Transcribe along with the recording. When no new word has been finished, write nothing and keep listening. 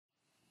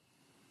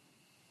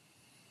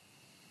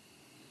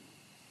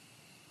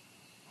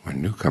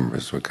when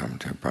newcomers would come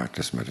to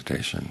practice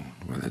meditation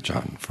with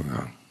Ajahn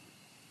Fugang,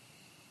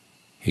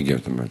 he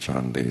gave them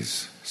Ajahn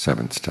these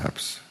 7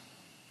 steps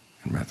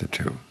in Method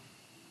 2,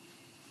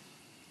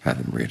 had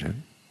them read it,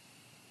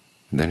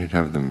 and then he'd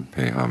have them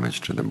pay homage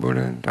to the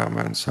Buddha and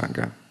Dhamma and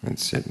Sangha and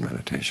sit in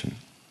meditation.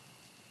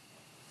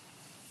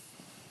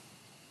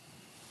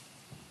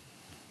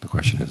 The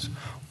question is,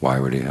 why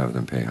would he have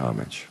them pay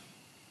homage?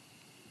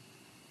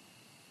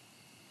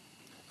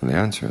 And the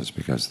answer is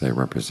because they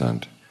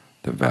represent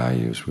the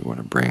values we want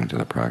to bring to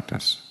the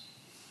practice,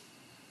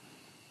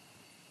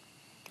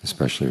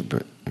 especially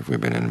if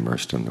we've been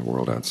immersed in the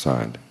world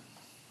outside.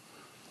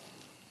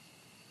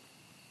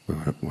 We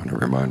want to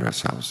remind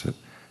ourselves that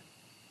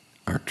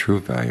our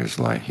true values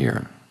lie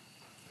here.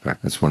 In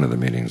fact, that's one of the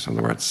meanings of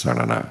the word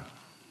sarana.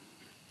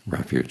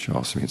 Refuge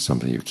also means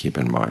something you keep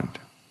in mind.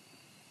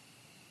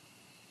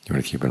 You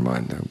want to keep in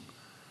mind the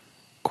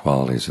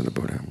qualities of the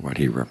Buddha, what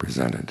he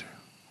represented.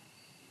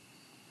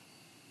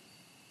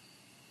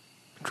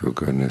 True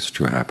goodness,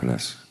 true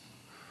happiness,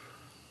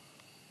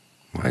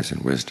 wise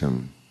in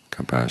wisdom,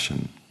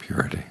 compassion,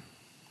 purity.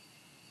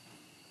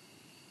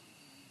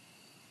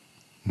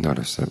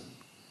 Notice that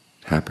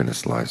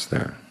happiness lies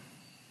there.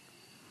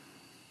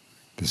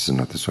 This is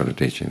not the sort of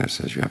teaching that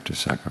says you have to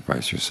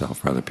sacrifice yourself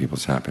for other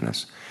people's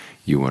happiness.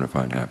 You want to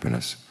find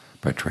happiness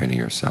by training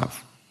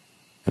yourself.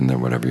 And then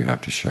whatever you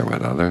have to share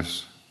with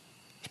others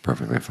is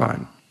perfectly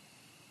fine.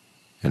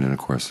 And in the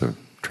course of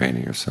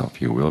training yourself,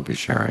 you will be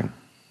sharing.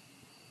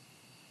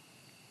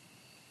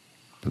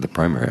 But the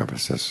primary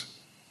emphasis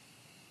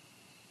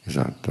is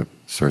on the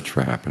search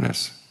for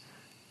happiness.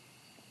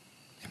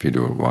 If you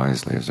do it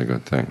wisely, is a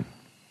good thing.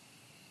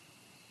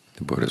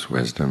 The Buddha's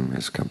wisdom,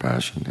 his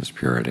compassion, his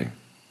purity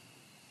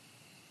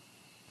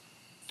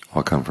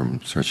all come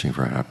from searching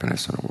for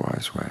happiness in a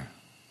wise way.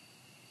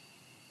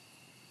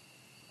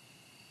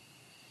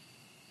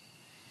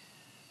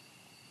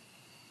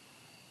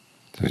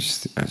 So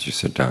as you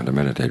sit down to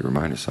meditate,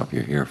 remind yourself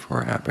you're here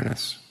for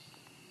happiness.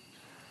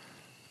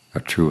 A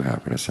true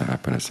happiness, a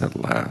happiness that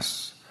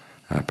lasts,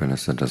 a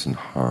happiness that doesn't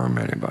harm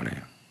anybody,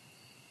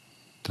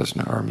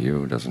 doesn't harm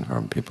you, doesn't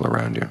harm people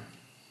around you.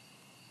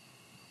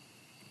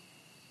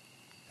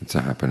 It's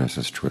a happiness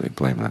that's truly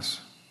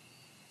blameless.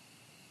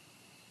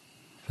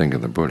 Think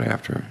of the Buddha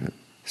after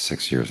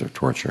 6 years of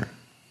torture,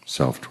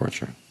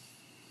 self-torture.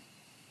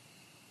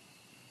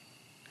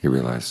 He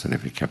realized that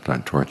if he kept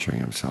on torturing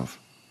himself,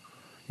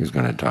 he was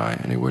going to die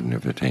and he wouldn't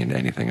have attained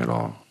anything at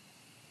all.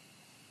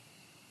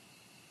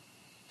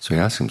 So he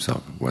asked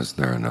himself, was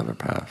there another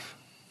path?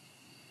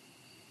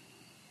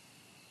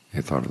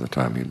 He thought of the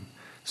time he'd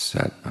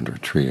sat under a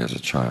tree as a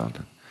child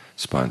and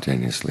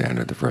spontaneously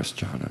entered the first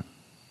jhana.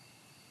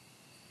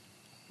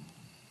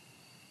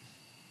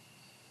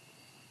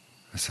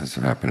 A sense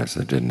of happiness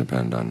that didn't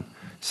depend on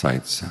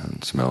sights,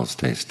 sounds, smells,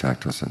 tastes,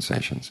 tactile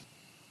sensations.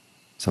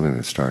 Something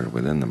that started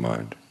within the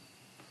mind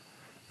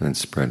and then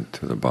spread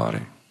through the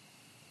body.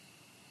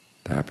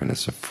 The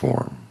happiness of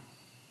form.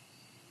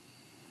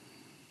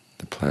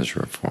 The pleasure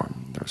of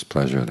form. There was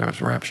pleasure, there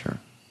was rapture.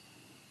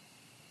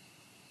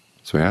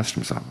 So he asked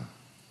himself,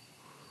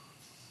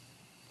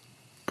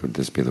 could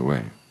this be the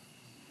way?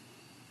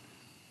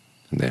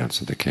 And the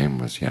answer that came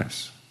was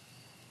yes.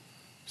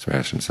 So he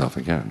asked himself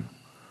again,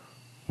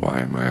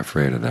 why am I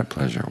afraid of that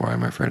pleasure? Why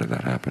am I afraid of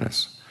that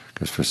happiness?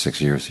 Because for 6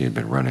 years he had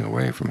been running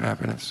away from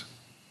happiness.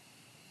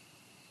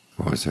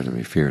 What was there to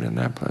be feared in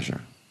that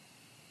pleasure?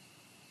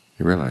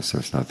 He realized there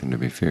was nothing to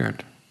be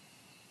feared.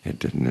 It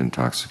didn't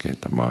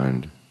intoxicate the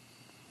mind,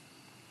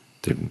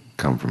 didn't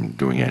come from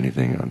doing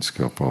anything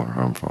unskillful or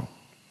harmful.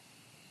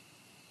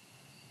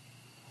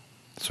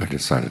 So he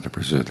decided to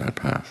pursue that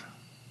path.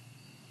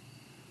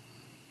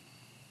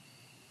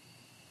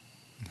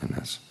 And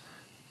as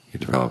he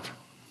developed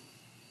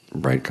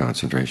right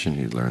concentration,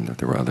 he learned that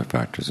there were other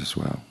factors as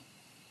well.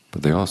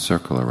 But they all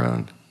circle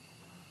around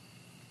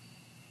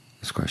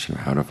this question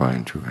of how to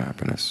find true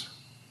happiness.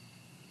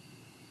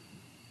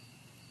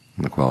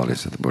 And the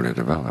qualities that the Buddha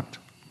developed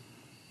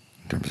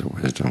in terms of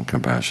wisdom,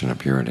 compassion, and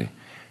purity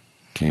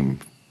came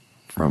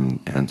from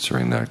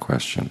answering that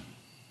question.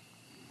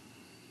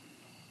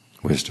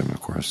 Wisdom, of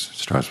course,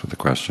 starts with the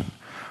question,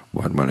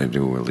 what might I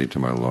do will lead to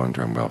my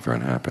long-term welfare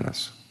and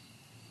happiness?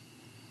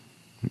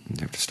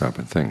 You have to stop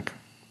and think.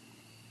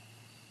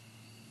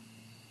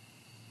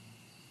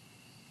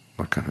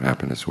 What kind of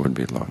happiness would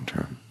be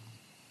long-term?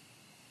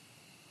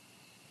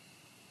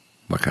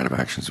 What kind of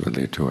actions would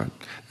lead to it?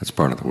 That's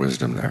part of the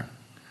wisdom there,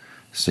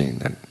 seeing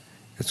that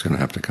it's going to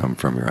have to come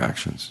from your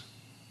actions.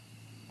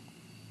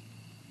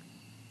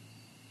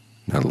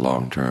 That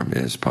long-term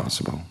is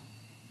possible,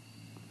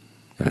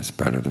 and it's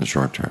better than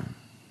short-term.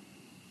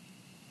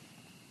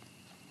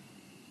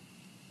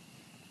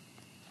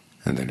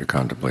 And then you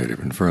contemplate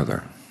even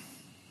further.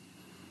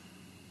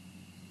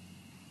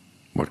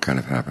 What kind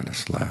of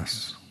happiness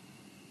lasts?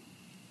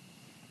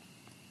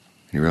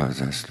 You realize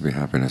there has to be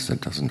happiness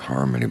that doesn't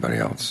harm anybody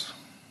else.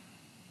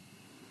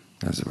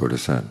 As the Buddha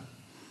said,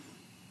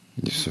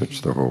 you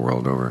search the whole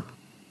world over,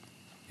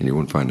 and you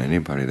won't find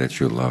anybody that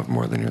you love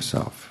more than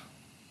yourself.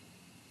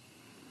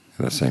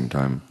 At the same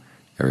time,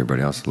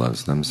 everybody else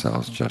loves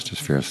themselves just as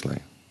fiercely.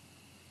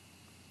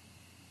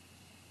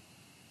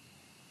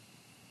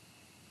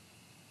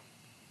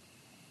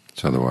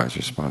 So the wise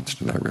response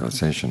to that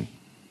realization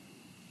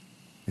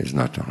is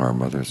not to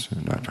harm others,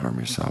 and not to harm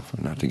yourself,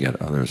 and not to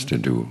get others to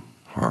do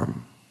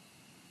harm.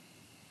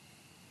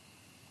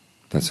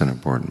 That's an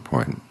important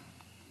point.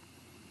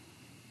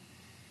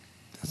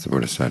 As the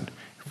Buddha said,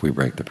 if we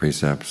break the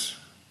precepts,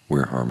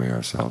 we're harming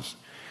ourselves.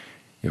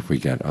 If we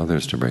get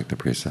others to break the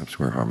precepts,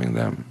 we're harming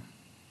them.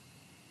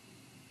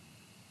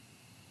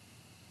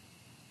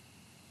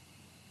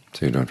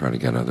 So you don't try to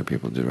get other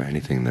people to do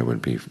anything that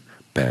would be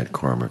bad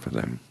karma for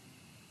them.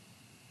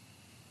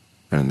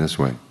 And in this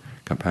way,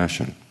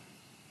 compassion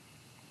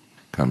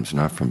comes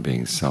not from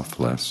being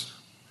selfless,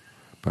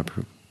 but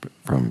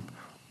from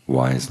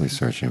wisely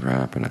searching for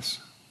happiness.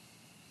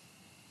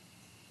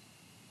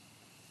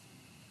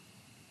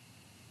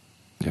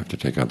 You have to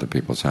take other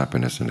people's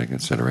happiness into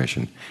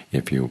consideration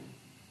if you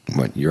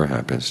want your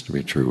happiness to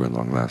be true and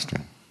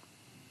long-lasting.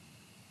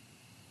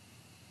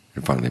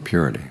 And finally,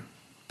 purity,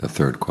 the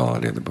third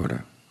quality of the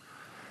Buddha,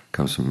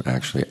 comes from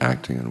actually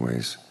acting in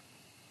ways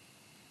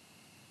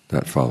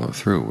that follow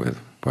through with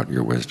what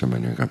your wisdom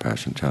and your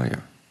compassion tell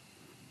you.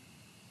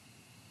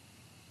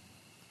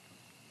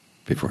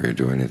 Before you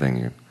do anything,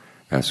 you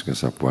ask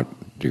yourself, what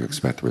do you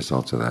expect the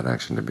results of that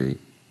action to be?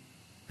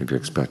 If you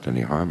expect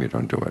any harm, you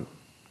don't do it.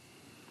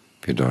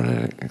 If you don't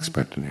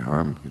expect any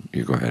harm,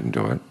 you go ahead and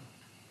do it.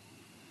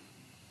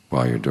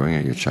 While you're doing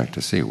it, you check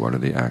to see what are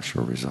the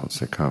actual results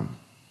that come.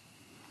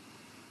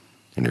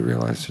 And you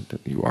realize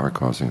that you are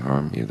causing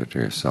harm either to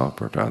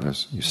yourself or to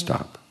others, you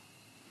stop.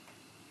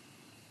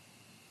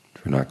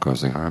 If you're not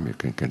causing harm, you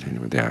can continue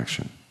with the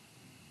action.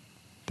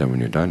 Then when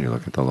you're done, you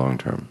look at the long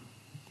term.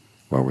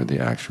 What were the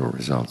actual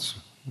results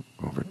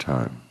over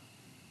time?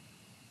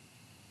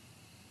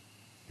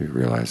 You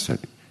realize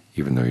that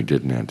even though you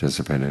didn't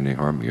anticipate any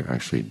harm, you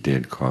actually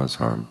did cause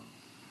harm.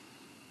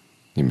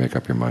 You make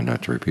up your mind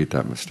not to repeat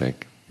that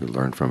mistake. You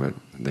learn from it,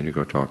 and then you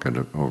go talk it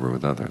over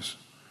with others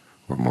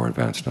who are more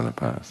advanced on the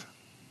path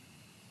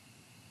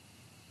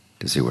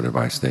to see what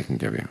advice they can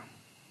give you.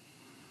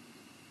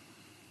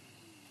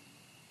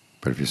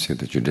 But if you see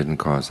that you didn't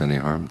cause any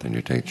harm, then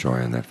you take joy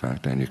in that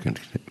fact and you can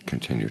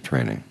continue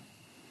training.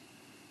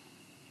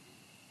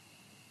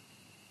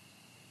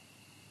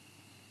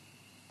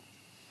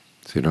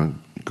 So you don't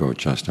go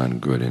just on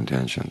good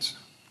intentions.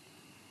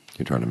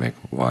 You try to make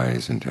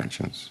wise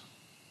intentions.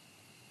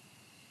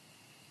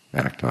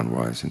 Act on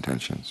wise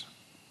intentions.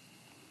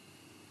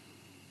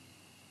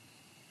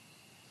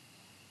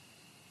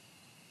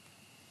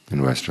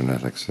 In Western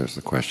ethics, there's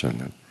the question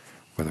that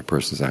whether a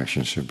person's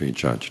actions should be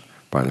judged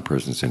by the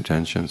person's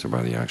intentions or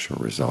by the actual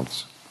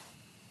results.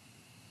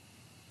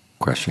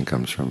 The question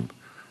comes from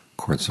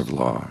courts of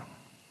law,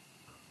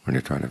 when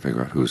you're trying to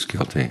figure out who's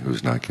guilty,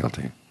 who's not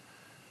guilty,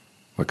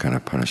 what kind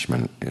of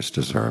punishment is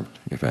deserved,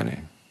 if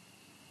any.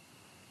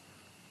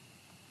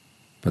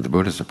 But the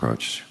Buddha's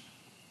approach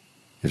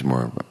is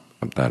more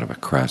of that of a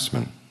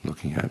craftsman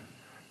looking at,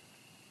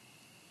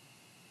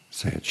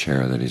 say, a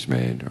chair that he's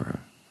made or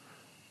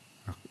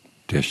a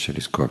dish that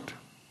he's cooked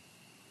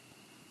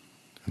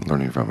and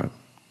learning from it.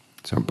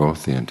 So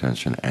both the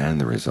intention and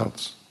the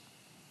results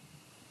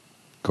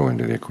go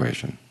into the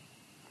equation.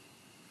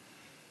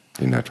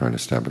 You're not trying to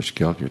establish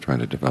guilt, you're trying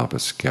to develop a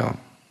skill.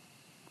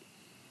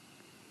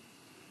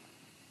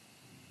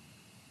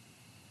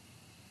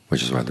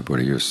 Which is why the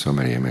Buddha used so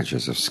many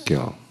images of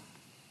skill.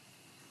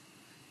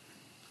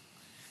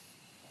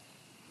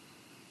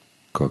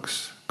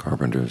 Cooks,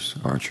 carpenters,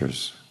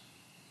 archers,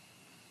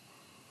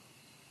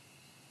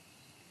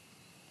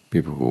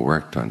 people who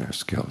worked on their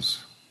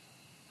skills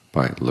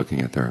by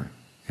looking at their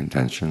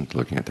intentions,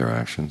 looking at their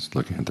actions,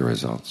 looking at the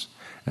results,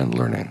 and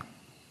learning.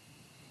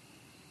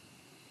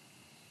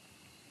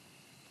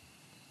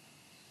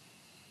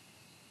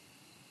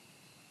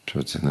 So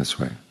it's in this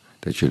way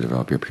that you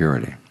develop your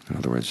purity. In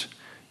other words,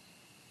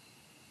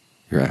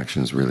 your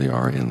actions really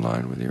are in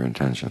line with your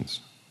intentions,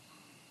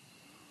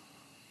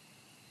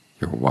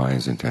 your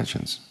wise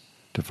intentions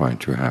to find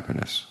true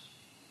happiness,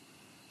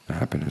 a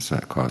happiness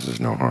that causes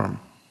no harm.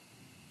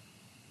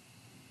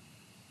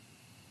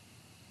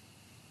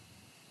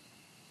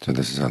 So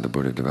this is how the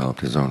Buddha developed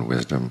his own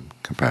wisdom,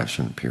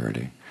 compassion,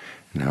 purity,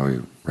 and how he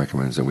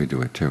recommends that we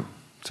do it too.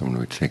 So when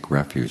we take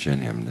refuge in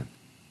him, that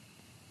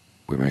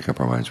we make up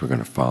our minds we're going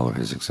to follow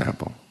his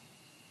example.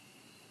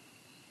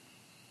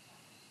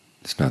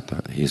 It's not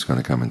that he's going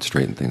to come and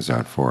straighten things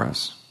out for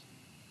us.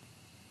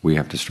 We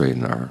have to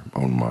straighten our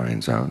own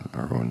minds out,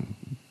 our own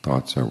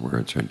thoughts, our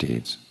words, our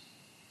deeds.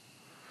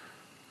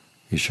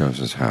 He shows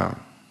us how.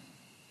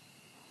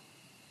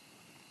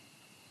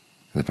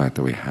 The fact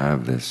that we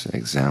have this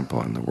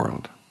example in the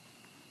world,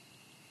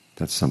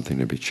 that's something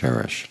to be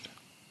cherished.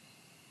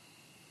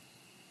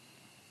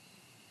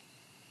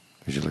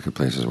 As you look at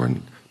places where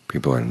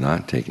people are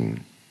not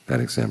taking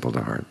that example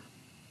to heart,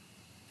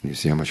 and you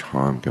see how much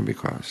harm can be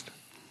caused.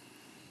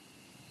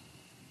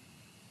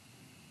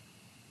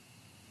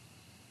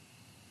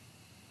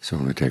 So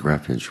when we take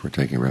refuge, we're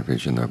taking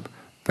refuge in the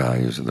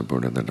values of the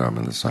Buddha, the Dhamma,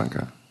 and the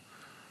Sangha,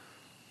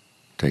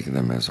 taking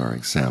them as our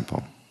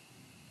example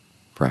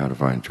for how to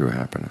find true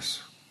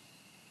happiness.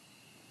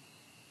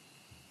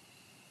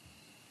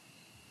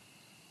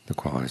 The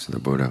qualities of the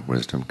Buddha,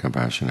 wisdom,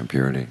 compassion, and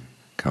purity,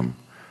 come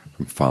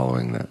from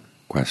following that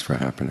quest for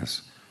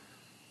happiness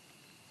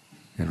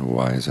in a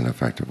wise and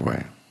effective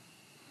way.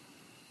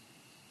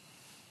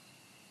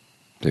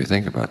 So you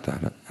think about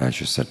that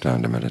as you sit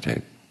down to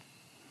meditate,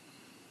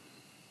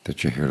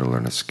 that you're here to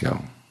learn a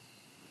skill.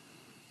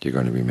 You're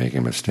going to be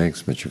making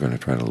mistakes, but you're going to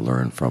try to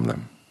learn from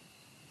them.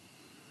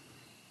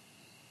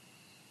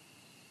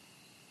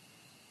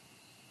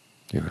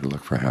 You're going to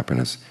look for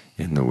happiness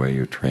in the way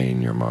you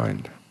train your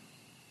mind.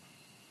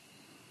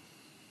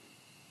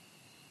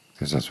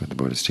 Because that's what the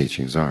Buddha's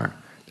teachings are.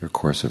 They're a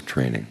course of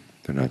training.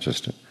 They're not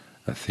just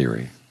a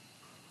theory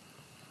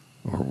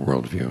or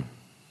worldview.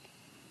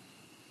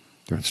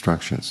 They're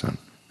instructions on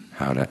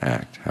how to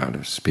act, how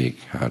to speak,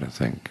 how to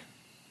think.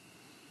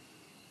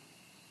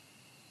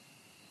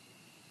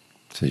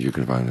 So you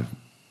can find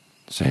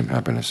the same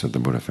happiness that the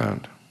Buddha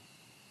found.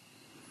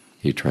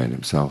 He trained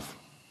himself.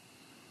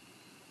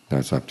 Now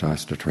it's up to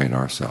us to train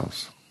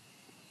ourselves.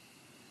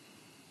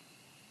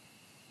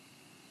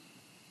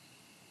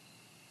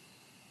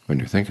 When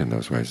you think in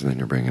those ways, then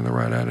you're bringing the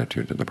right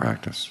attitude to the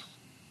practice,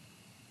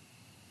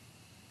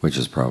 which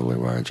is probably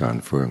why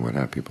John Fuang would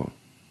have people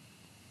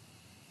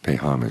pay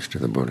homage to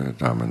the Buddha, the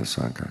Dhamma, and the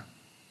Sangha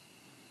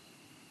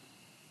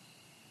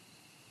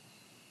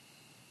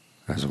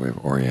as a way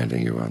of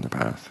orienting you on the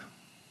path.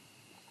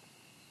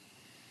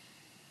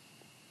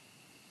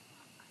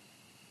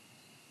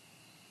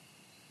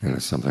 And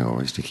it's something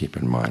always to keep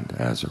in mind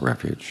as a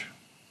refuge.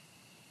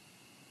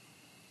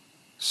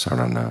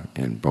 Sarana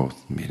in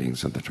both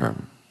meanings of the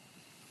term.